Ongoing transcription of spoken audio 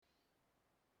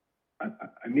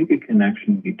I make a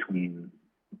connection between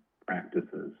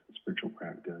practices, spiritual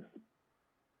practice,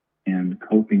 and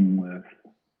coping with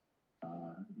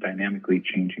dynamically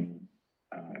changing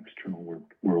external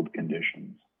world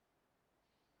conditions.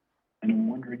 And I'm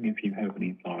wondering if you have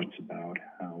any thoughts about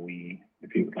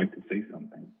if you would like to say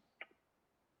something,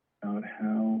 about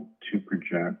how to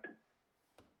project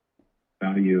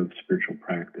value of spiritual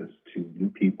practice to new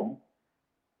people,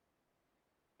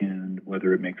 and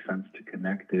whether it makes sense to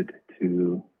connect it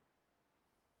to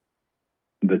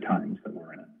the times that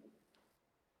we're in,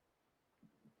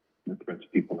 the threats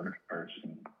people are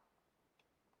seeing.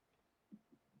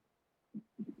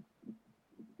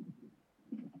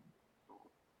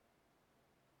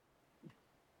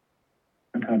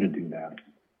 And how to do that.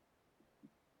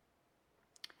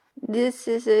 This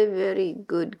is a very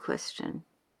good question.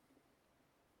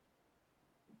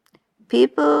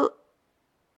 People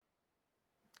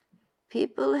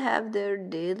have their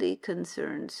daily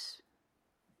concerns.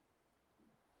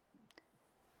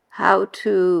 How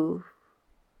to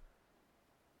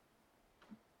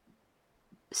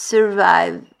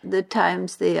survive the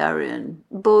times they are in,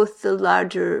 both the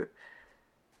larger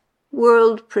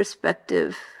world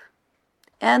perspective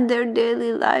and their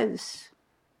daily lives.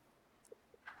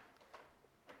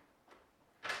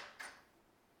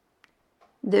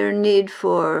 Their need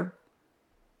for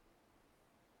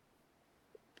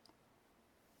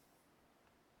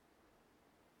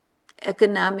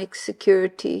economic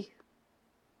security,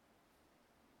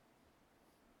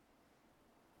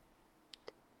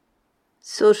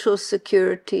 social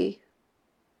security,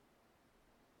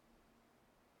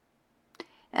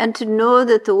 and to know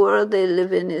that the world they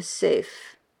live in is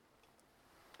safe.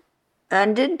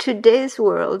 And in today's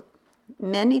world,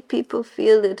 many people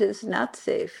feel it is not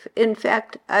safe. In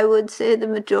fact, I would say the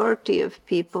majority of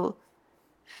people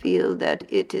feel that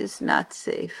it is not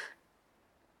safe.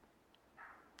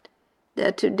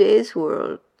 That today's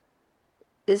world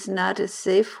is not a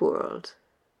safe world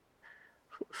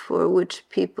for which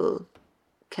people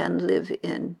can live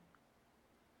in.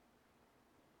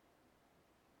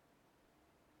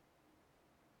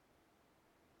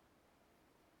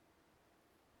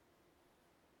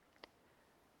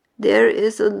 There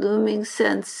is a looming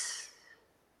sense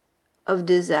of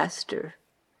disaster.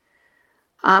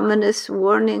 Ominous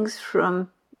warnings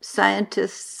from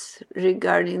scientists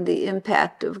regarding the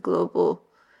impact of global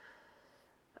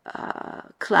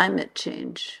climate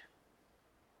change.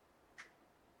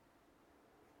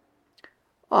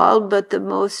 All but the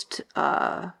most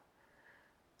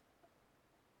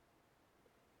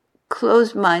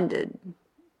closed-minded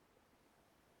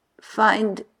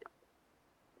find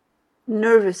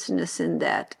nervousness in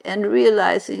that, and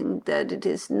realizing that it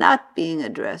is not being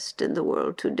addressed in the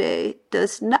world today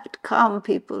does not calm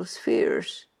people's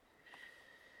fears.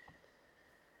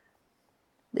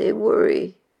 They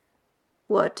worry,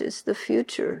 what is the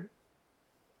future?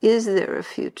 Is there a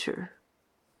future?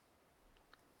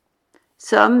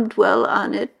 Some dwell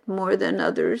on it more than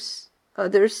others.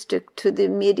 Others stick to the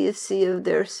immediacy of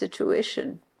their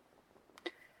situation.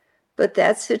 But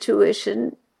that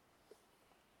situation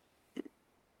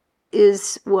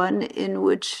is one in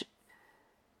which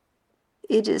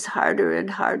it is harder and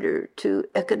harder to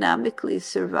economically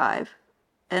survive,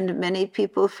 and many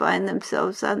people find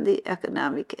themselves on the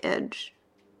economic edge.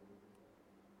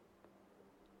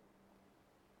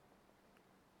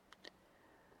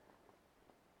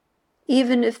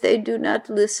 Even if they do not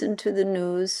listen to the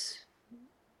news,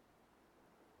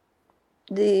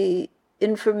 the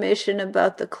information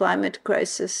about the climate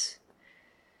crisis,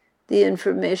 the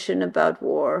information about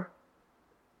war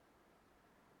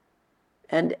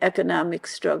and economic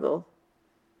struggle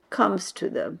comes to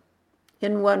them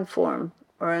in one form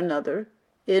or another.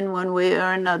 In one way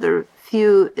or another,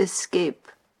 few escape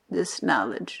this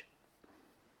knowledge.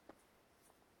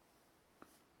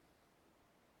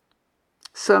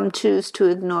 Some choose to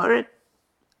ignore it,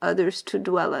 others to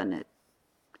dwell on it.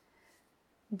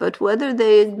 But whether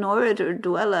they ignore it or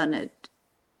dwell on it,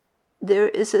 there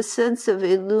is a sense of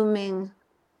a looming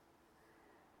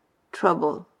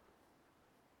trouble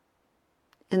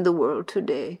in the world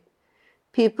today.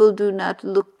 People do not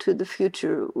look to the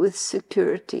future with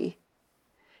security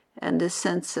and a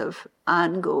sense of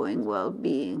ongoing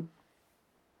well-being.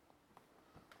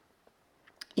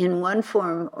 In one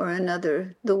form or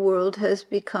another, the world has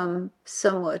become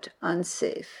somewhat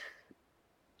unsafe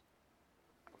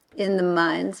in the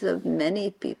minds of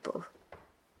many people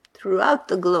throughout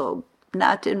the globe,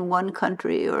 not in one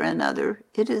country or another.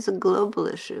 It is a global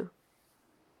issue.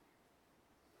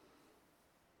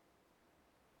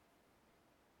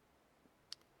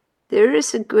 There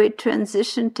is a great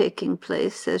transition taking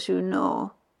place, as you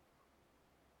know,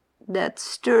 that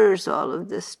stirs all of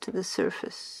this to the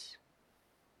surface.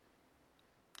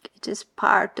 It is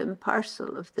part and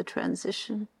parcel of the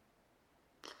transition.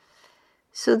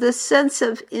 So the sense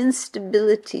of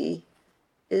instability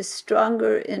is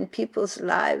stronger in people's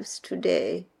lives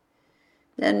today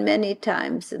than many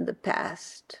times in the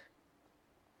past.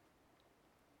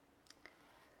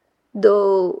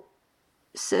 Though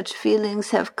such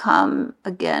feelings have come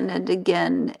again and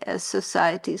again as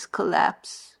societies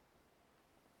collapse,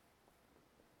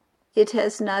 it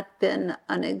has not been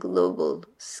on a global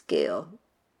scale.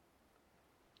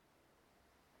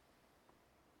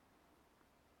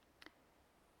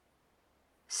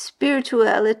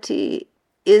 Spirituality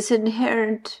is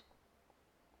inherent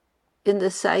in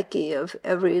the psyche of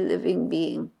every living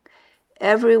being.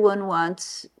 Everyone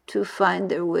wants to find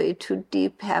their way to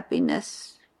deep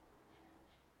happiness,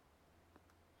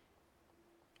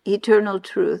 eternal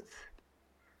truth,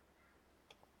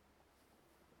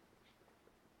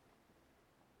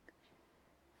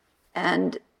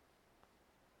 and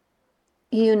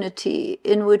unity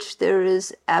in which there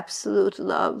is absolute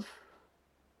love,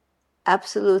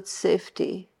 absolute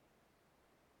safety,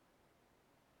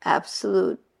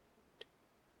 absolute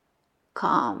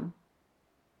calm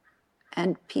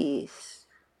and peace.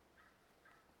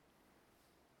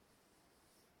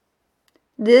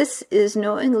 This is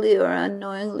knowingly or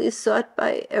unknowingly sought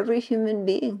by every human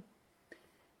being.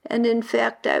 And in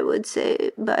fact, I would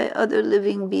say by other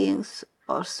living beings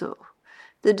also.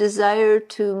 The desire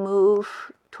to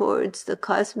move towards the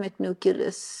cosmic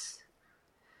nucleus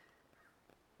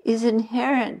is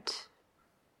inherent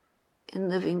in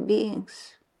living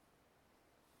beings.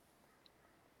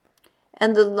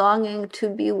 And the longing to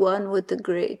be one with the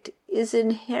great is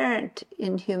inherent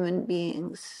in human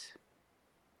beings.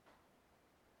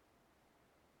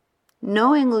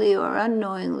 Knowingly or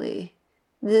unknowingly,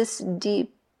 this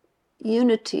deep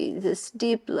unity, this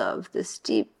deep love, this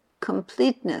deep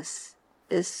completeness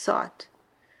is sought.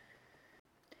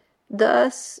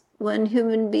 Thus, when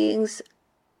human beings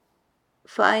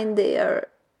find they are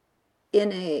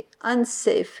in an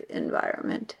unsafe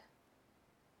environment,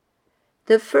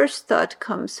 the first thought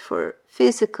comes for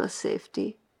physical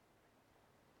safety,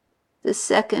 the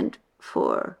second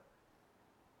for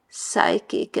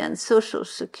psychic and social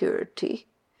security,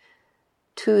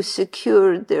 to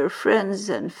secure their friends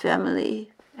and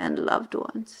family and loved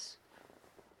ones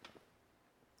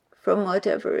from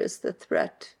whatever is the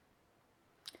threat.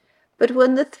 But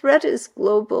when the threat is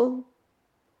global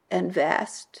and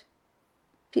vast,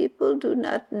 people do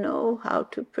not know how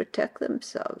to protect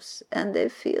themselves and they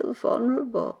feel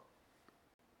vulnerable.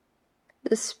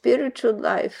 The spiritual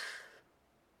life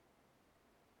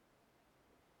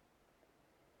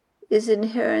is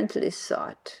inherently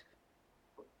sought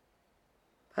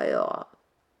by all.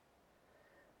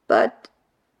 But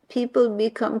people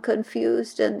become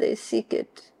confused and they seek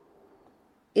it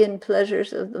in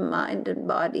pleasures of the mind and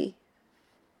body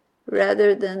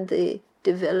rather than the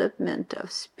development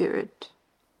of spirit.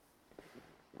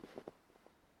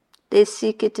 They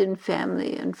seek it in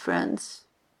family and friends,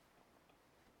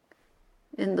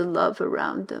 in the love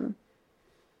around them,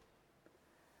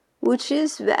 which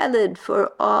is valid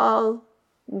for all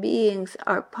beings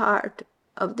are part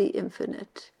of the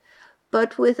infinite,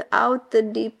 but without the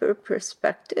deeper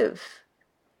perspective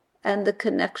and the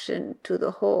connection to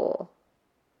the whole,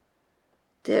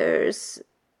 there's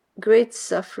great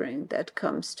suffering that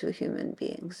comes to human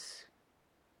beings.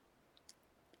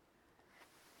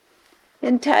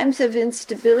 In times of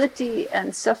instability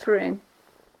and suffering,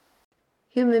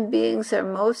 human beings are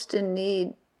most in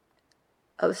need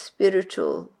of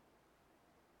spiritual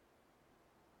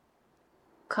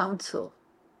counsel.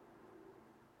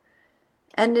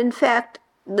 And in fact,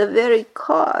 the very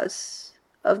cause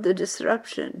of the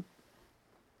disruption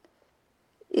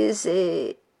is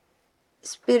a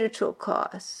spiritual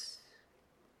cause,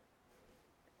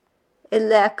 a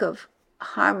lack of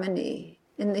harmony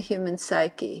in the human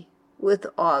psyche with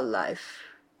all life,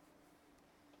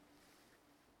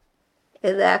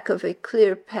 a lack of a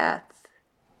clear path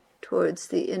towards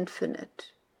the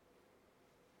infinite,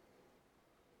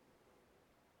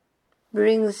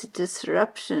 brings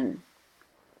disruption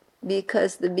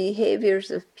because the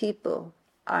behaviors of people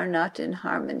are not in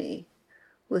harmony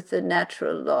with the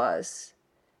natural laws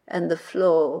and the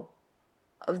flow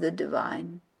of the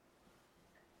divine.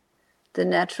 The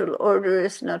natural order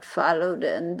is not followed,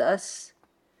 and thus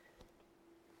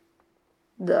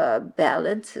the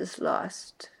balance is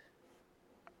lost.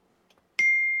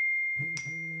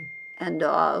 And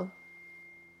all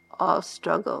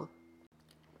struggle.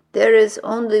 There is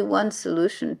only one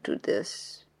solution to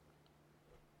this: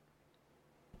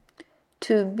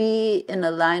 to be in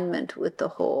alignment with the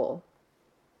whole.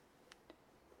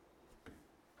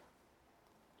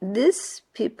 This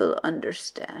people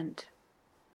understand.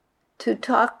 To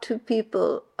talk to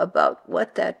people about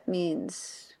what that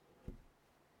means,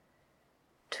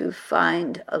 to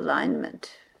find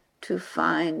alignment, to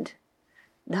find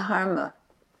dharma,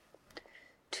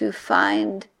 to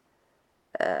find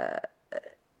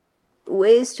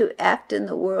ways to act in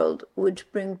the world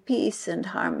which bring peace and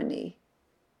harmony,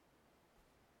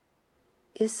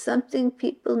 is something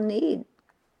people need.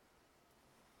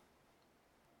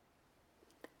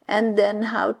 And then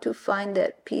how to find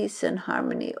that peace and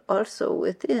harmony also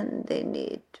within they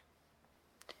need.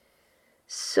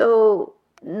 So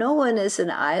no one is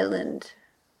an island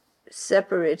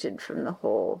separated from the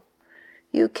whole.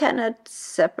 You cannot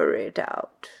separate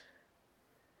out.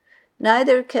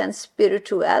 Neither can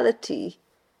spirituality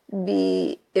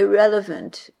be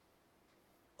irrelevant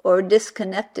or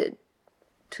disconnected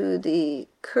to the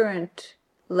current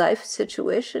life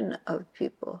situation of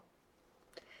people.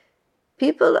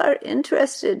 People are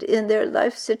interested in their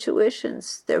life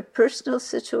situations, their personal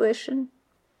situation,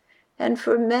 and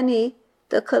for many,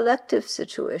 the collective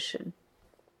situation.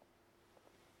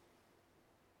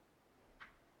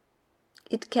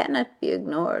 It cannot be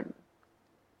ignored.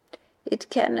 It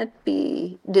cannot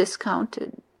be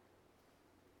discounted.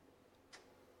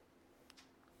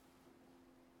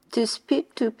 To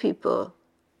speak to people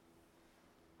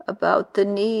about the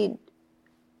need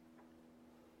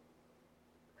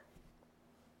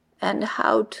and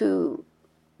how to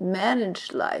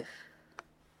manage life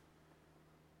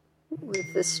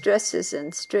with the stresses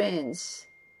and strains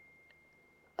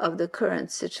of the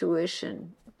current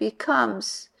situation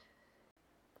becomes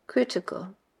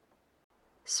critical.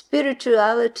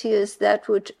 Spirituality is that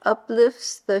which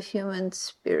uplifts the human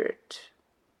spirit.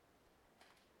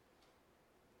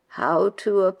 How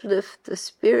to uplift the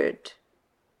spirit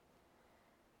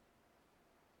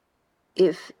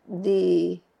if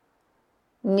the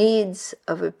needs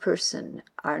of a person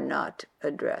are not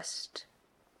addressed?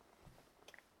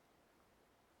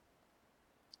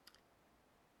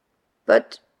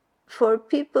 But for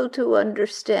people to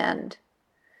understand,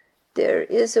 there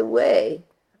is a way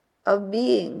of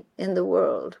being in the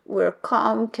world where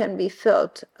calm can be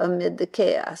felt amid the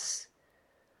chaos,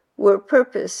 where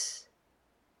purpose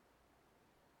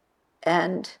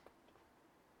and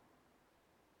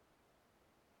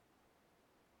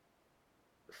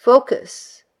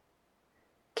focus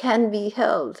can be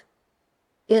held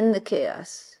in the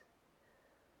chaos,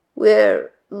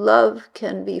 where love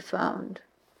can be found,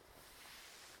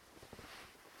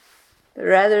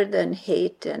 rather than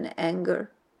hate and anger.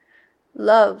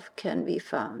 Love can be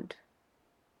found.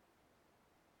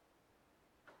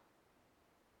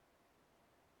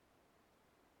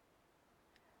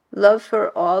 Love for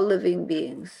all living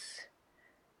beings,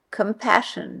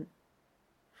 compassion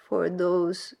for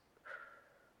those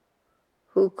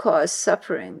who cause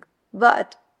suffering,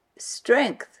 but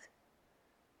strength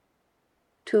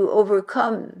to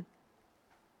overcome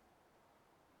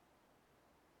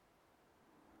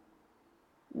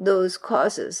those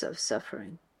causes of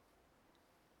suffering.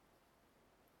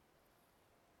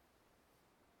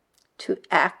 To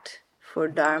act for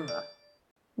Dharma.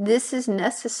 This is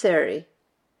necessary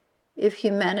if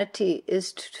humanity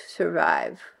is to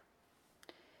survive.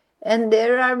 And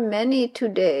there are many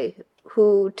today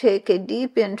who take a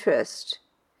deep interest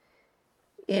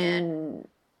in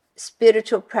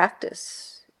spiritual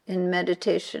practice, in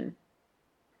meditation.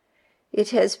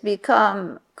 It has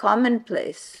become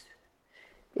commonplace.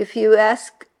 If you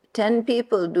ask 10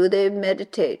 people, do they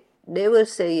meditate? They will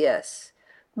say yes.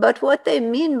 But what they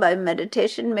mean by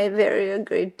meditation may vary a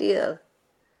great deal.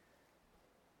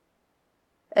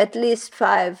 At least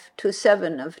 5 to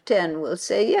 7 of 10 will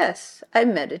say, yes, I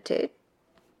meditate.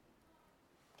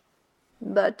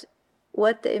 But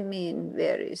what they mean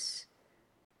varies.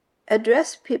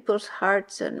 Address people's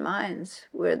hearts and minds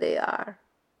where they are.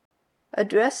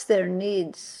 Address their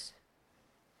needs.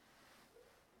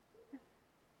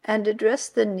 And address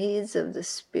the needs of the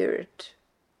spirit.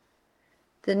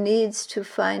 The needs to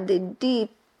find a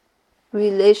deep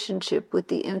relationship with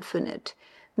the infinite.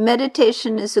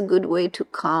 Meditation is a good way to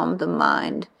calm the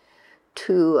mind,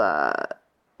 to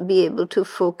be able to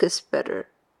focus better.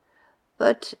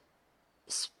 But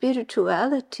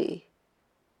spirituality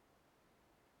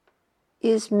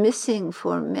is missing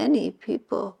for many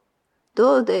people.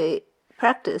 Though they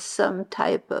practice some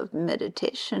type of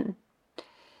meditation,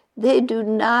 they do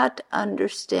not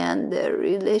understand their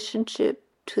relationship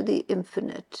to the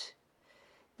infinite.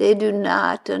 They do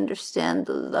not understand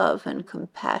the love and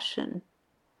compassion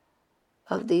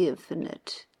of the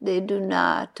infinite. They do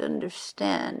not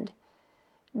understand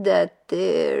that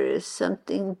there is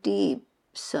something deep,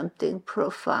 something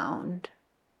profound,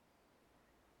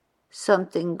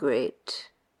 something great,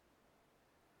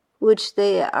 which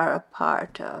they are a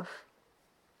part of.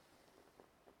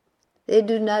 They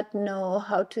do not know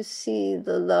how to see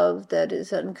the love that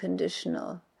is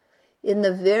unconditional in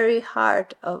the very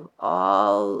heart of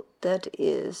all that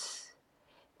is,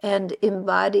 and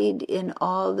embodied in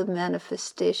all the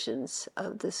manifestations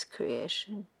of this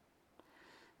creation.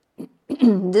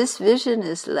 This vision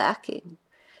is lacking,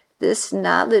 this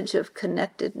knowledge of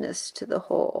connectedness to the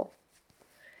whole,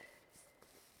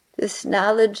 this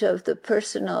knowledge of the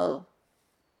personal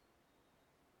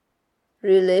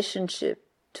relationship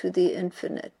to the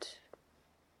infinite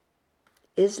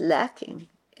is lacking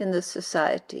in the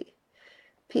society.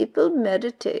 People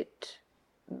meditate,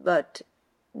 but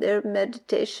their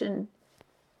meditation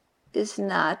is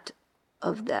not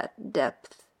of that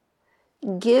depth.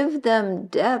 Give them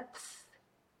depth.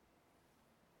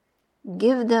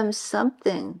 Give them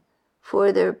something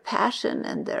for their passion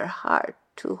and their heart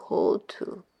to hold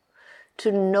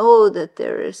to know that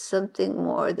there is something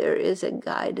more, there is a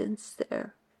guidance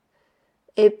there,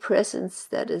 a presence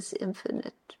that is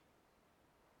infinite,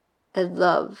 a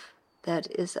love that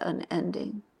is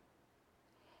unending,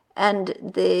 and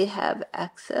they have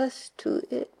access to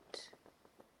it.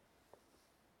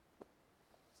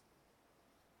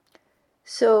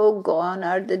 So gone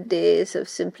are the days of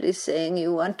simply saying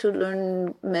you want to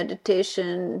learn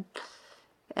meditation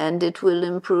and it will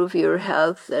improve your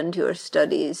health and your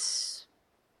studies.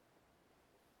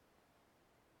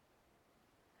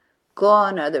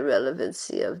 Gone are the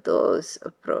relevancy of those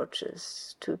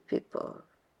approaches to people,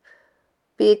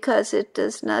 because it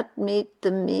does not meet the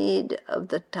need of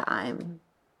the time.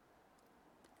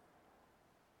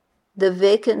 The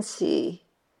vacancy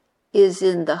is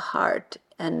in the heart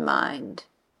and mind,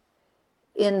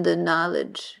 in the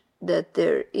knowledge that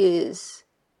there is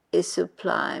a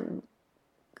sublime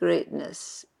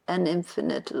greatness and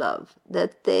infinite love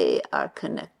that they are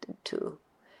connected to,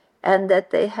 and that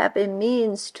they have a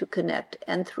means to connect,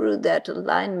 and through that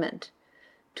alignment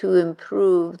to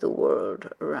improve the world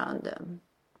around them.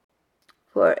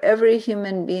 For every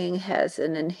human being has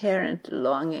an inherent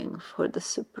longing for the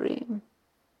Supreme,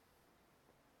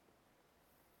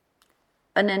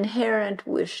 an inherent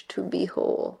wish to be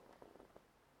whole,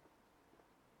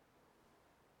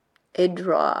 a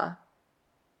draw,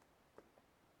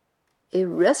 a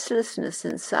restlessness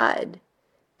inside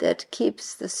that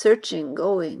keeps the searching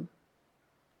going.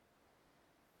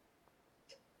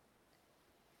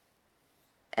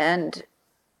 And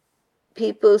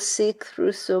people seek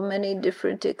through so many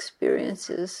different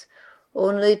experiences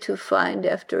only to find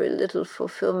after a little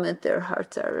fulfillment their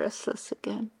hearts are restless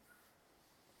again.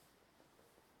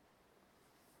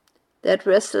 That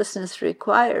restlessness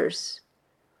requires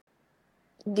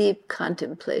deep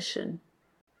contemplation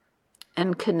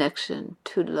and connection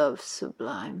to love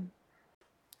sublime.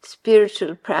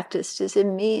 Spiritual practice is a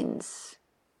means,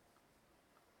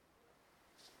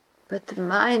 but the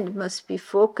mind must be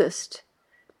focused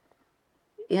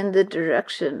in the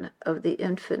direction of the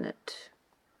infinite.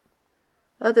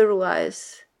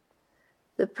 Otherwise,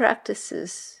 the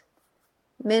practices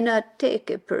may not take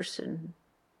a person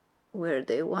where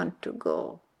they want to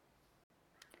go.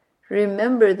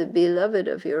 Remember the beloved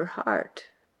of your heart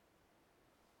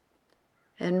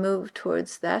and move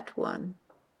towards that one.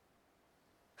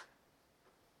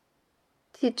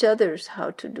 Teach others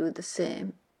how to do the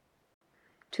same,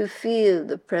 to feel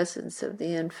the presence of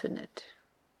the infinite,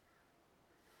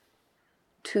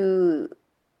 to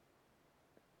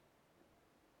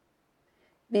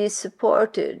be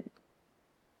supported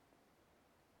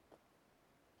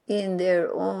in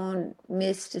their own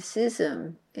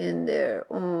mysticism, in their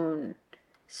own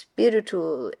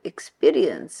spiritual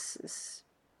experiences.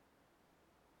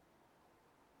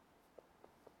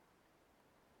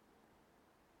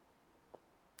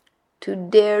 To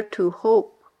dare to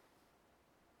hope,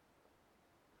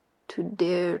 to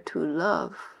dare to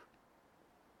love.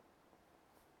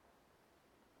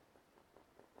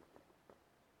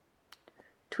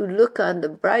 To look on the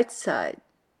bright side.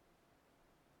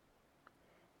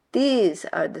 These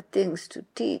are the things to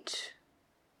teach.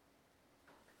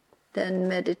 Then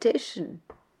meditation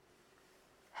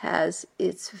has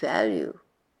its value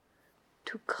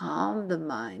to calm the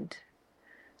mind,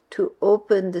 to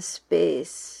open the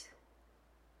space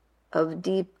of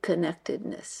deep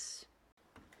connectedness.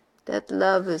 That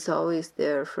love is always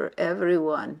there for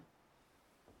everyone.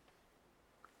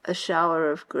 A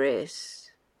shower of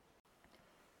grace.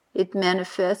 It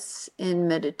manifests in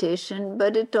meditation,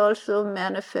 but it also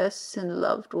manifests in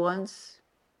loved ones,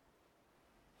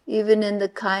 even in the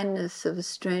kindness of a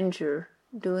stranger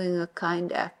doing a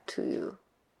kind act to you.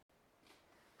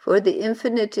 For the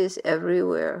infinite is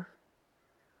everywhere,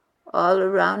 all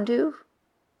around you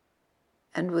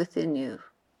and within you.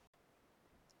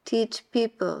 Teach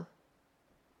people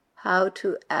how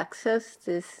to access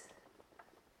this,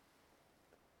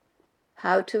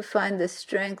 how to find the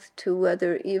strength to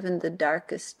weather even the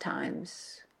darkest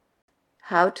times,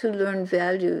 how to learn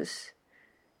values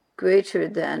greater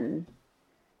than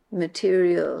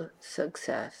material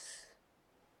success,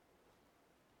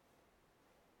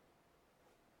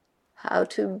 how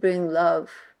to bring love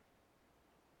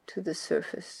to the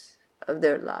surface of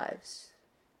their lives.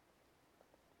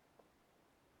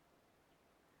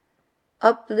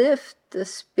 Uplift the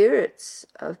spirits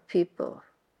of people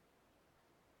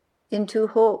into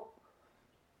hope,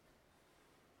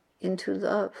 into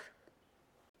love,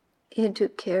 into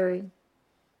caring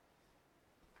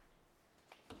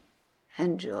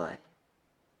and joy.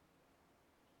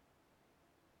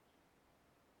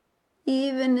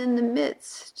 Even in the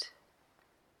midst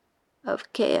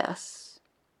of chaos,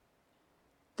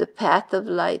 the path of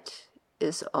light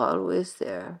is always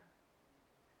there,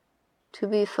 to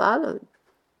be followed,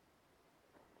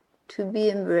 to be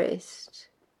embraced,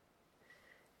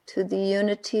 to the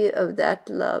unity of that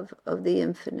love of the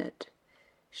infinite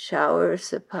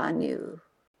showers upon you,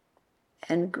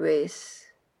 and grace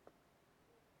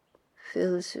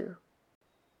fills you.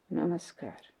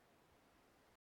 Namaskar.